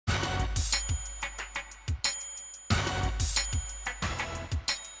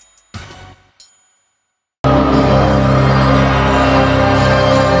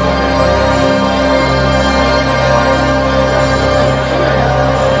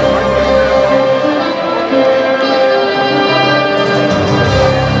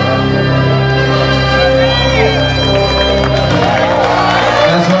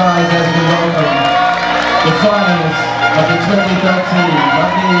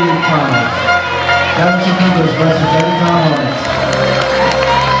times. Championship keepers versus every time on it.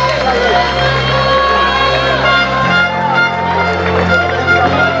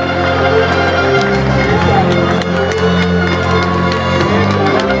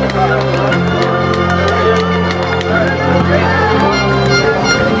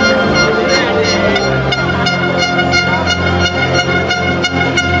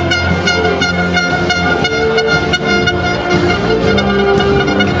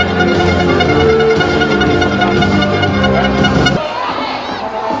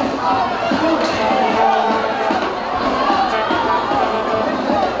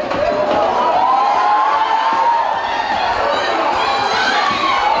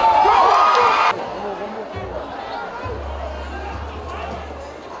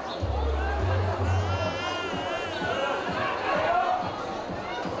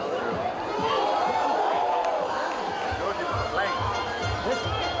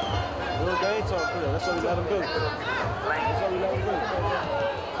 That's what we let them do. That's what we let them do.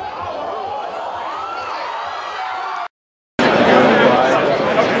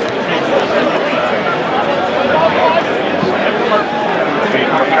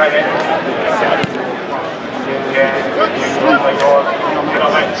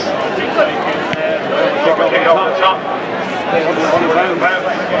 Kick over the top.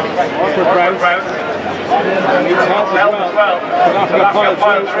 Awkward ground. Belt as well.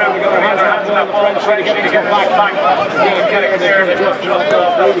 Pile through. We've got to have their hands on that ball. Trying to get back. Get it clear. Just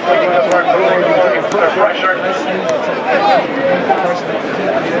work the pressure.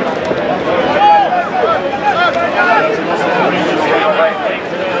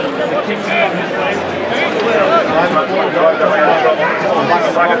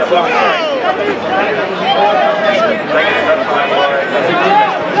 Back at the block.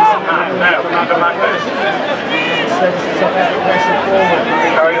 Now, keep them like this.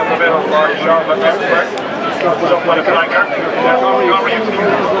 Carry up the middle, Marty Sharp at left foot. Jump on a flanker.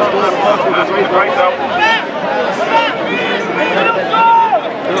 That's great though.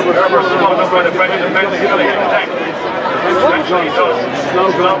 Herbert's spotted up by the French defence. He's going to get attacked. Eventually he does.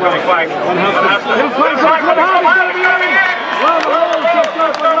 Slow going back. One has to.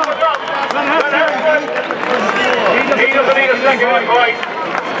 He doesn't need a second invite.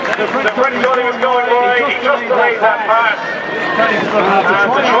 The French thought he was going wide. He just delayed that pass. And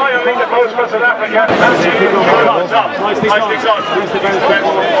to try and beat the post for South Africa. Nicely done.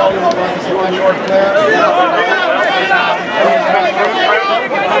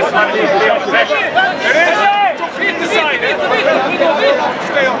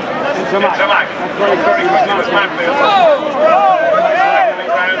 Tamak. Very quick to his Manfield.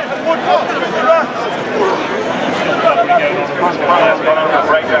 That's gone on a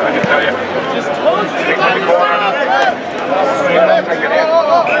breakdown, I can tell you. Stick to the corner. Take it in.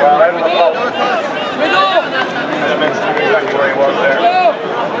 Well, out of the ball. Elements knew exactly where he was there.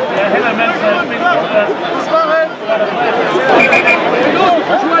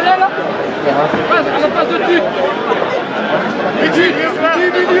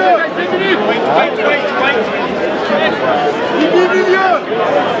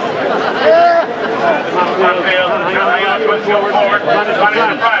 Manfield, hang on to it, go forward.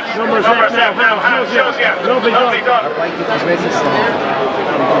 Number 7 now, hands, shows you. Lovely done.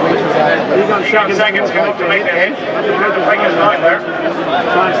 He got seconds to come up to make the hit. The thing is right there.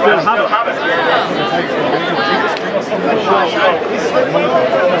 Still have it.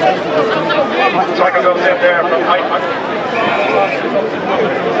 Cycle goes in there from Heitman.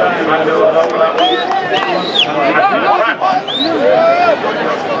 Manfield all over that one.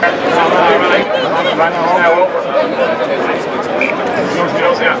 Now over.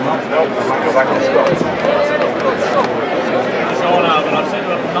 Go back on the spot. It's all out, but I've set it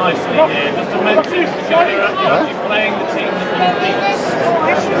up nicely here, just to mention you're actually playing the team that competes.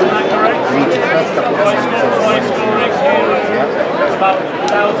 Isn't that correct? High scoring here, about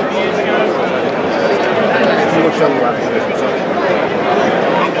 1,000 years ago. We'll show you after this.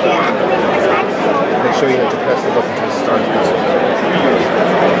 Make sure you have to press the button to start the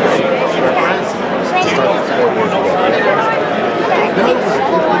scoreboard again.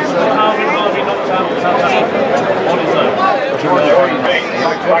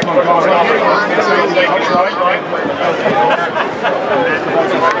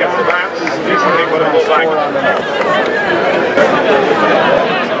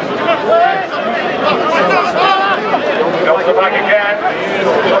 Comes back again,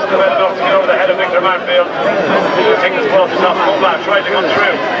 just about enough to get over the head of Victor Manfield. He'll take this ball to top fullback, trying to come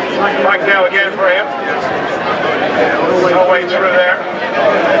through. Back now again for him. No way through there.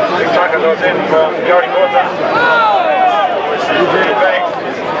 Big tackle goes in from Gary Courtney.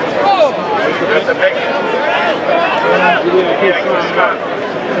 man.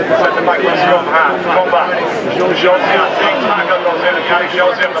 Sent it back to his scrum half. Come back. Shows him. Big tackle goes in. And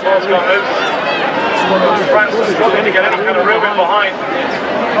shows him the ball's gone loose. Francis struggling to get any kind of room in behind.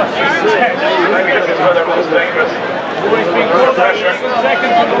 Maybe this is where they're most dangerous. Under pressure.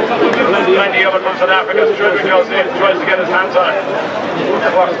 Plenty of it from South Africa's Trudwick goes in, tries to get his hands on it.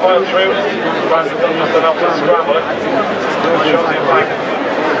 The box piled through. Francis doesn't just enough to scramble it. Shows him back.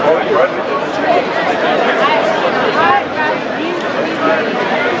 Going for it.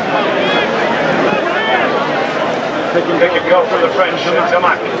 Pick and go for the French. It's a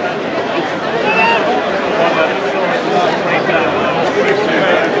Mac.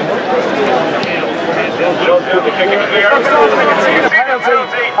 The kick is clear. Penalty,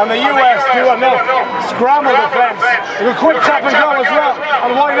 and the US do enough. Scramble defence. A quick tap and go as well.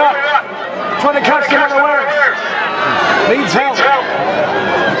 And why not? Trying to catch them unawares. Needs help.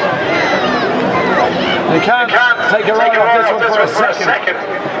 They can't take a run off this one for a second.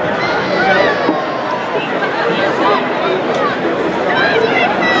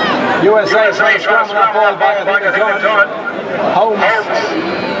 USA is trying to scramble that ball back. I think they've done it. Holmes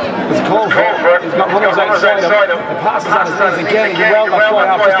is called for it. He's got runners outside him. It passes at his knees again. He well that fly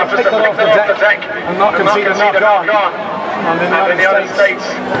off just to pick that off the deck and not concede a knock on. And then the United States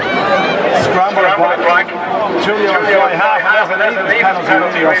scramble it back. Tulio on fly half, and that's an even penalty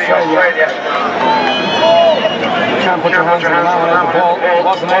in Australia. You can't put your hands on that one out the ball. It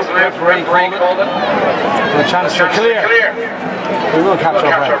wasn't out, the referee called it. And a chance to clear. We will catch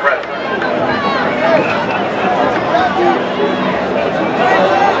our breath.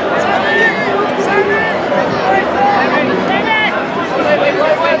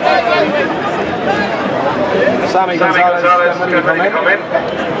 Sammy Gonzalez is going to come in.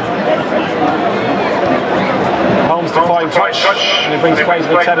 Holmes to fine touch, and he brings Fraser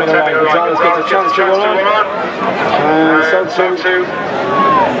to 10 minute line. Gonzalez gets a chance to run on. And so too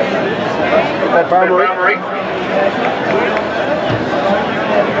at Bermuda.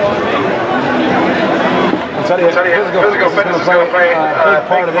 I'll tell you, physical fitness is going to play a big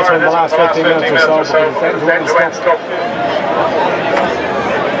part of this one in the last 15 minutes or so, because it's stuff.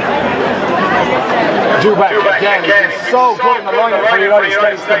 Dubak again, he's so good in the lineup for the United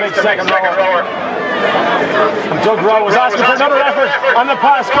States, the big second rower. And Doug Rowe was asking for another effort, and the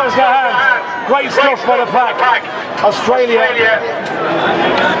pass goes to hand. Great stuff by the pack. Australia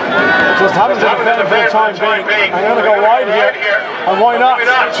just having to defend for the time being. I'm going to go wide here, and why not?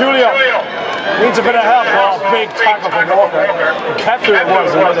 Tulio needs a bit of help. Oh, big tackle from Walker. And kept who it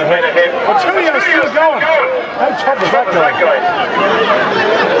was another hit. But Tulio's still going. How tough is that guy?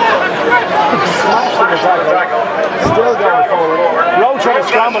 Smashing the tackle. Still going forward. Rowe trying to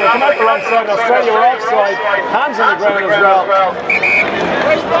scramble. They come out the wrong side. Australia were offside. Hands on the ground as well.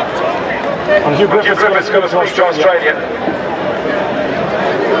 And Hugh Griffith's going to switch to Australia.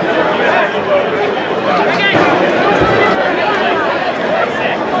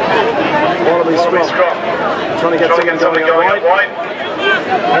 Wallaby scrum. Trying to get something going out wide.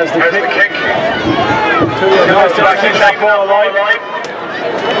 There's the kick. Tulio tries to keep that ball alive.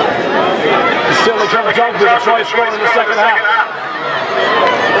 He's still the Trevor Johnson to try scoring in the second half.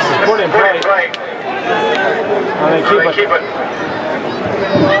 This is brilliant play. And they keep it.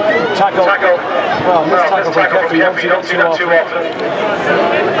 Tackle. Well, missed tackle from Keffy. You don't see that too often.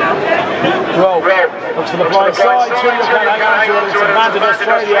 Rowe looks for the blind side. Tulio can't hang on to it. It's advantage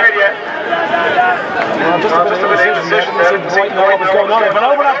Australia. Well, just a bit of indecision. They didn't quite know what was going on. But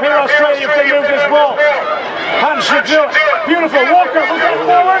over that here, Australia, if they move this ball. Hands should do it. Beautiful. Walker, was that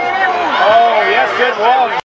forward? Oh, yes, it was.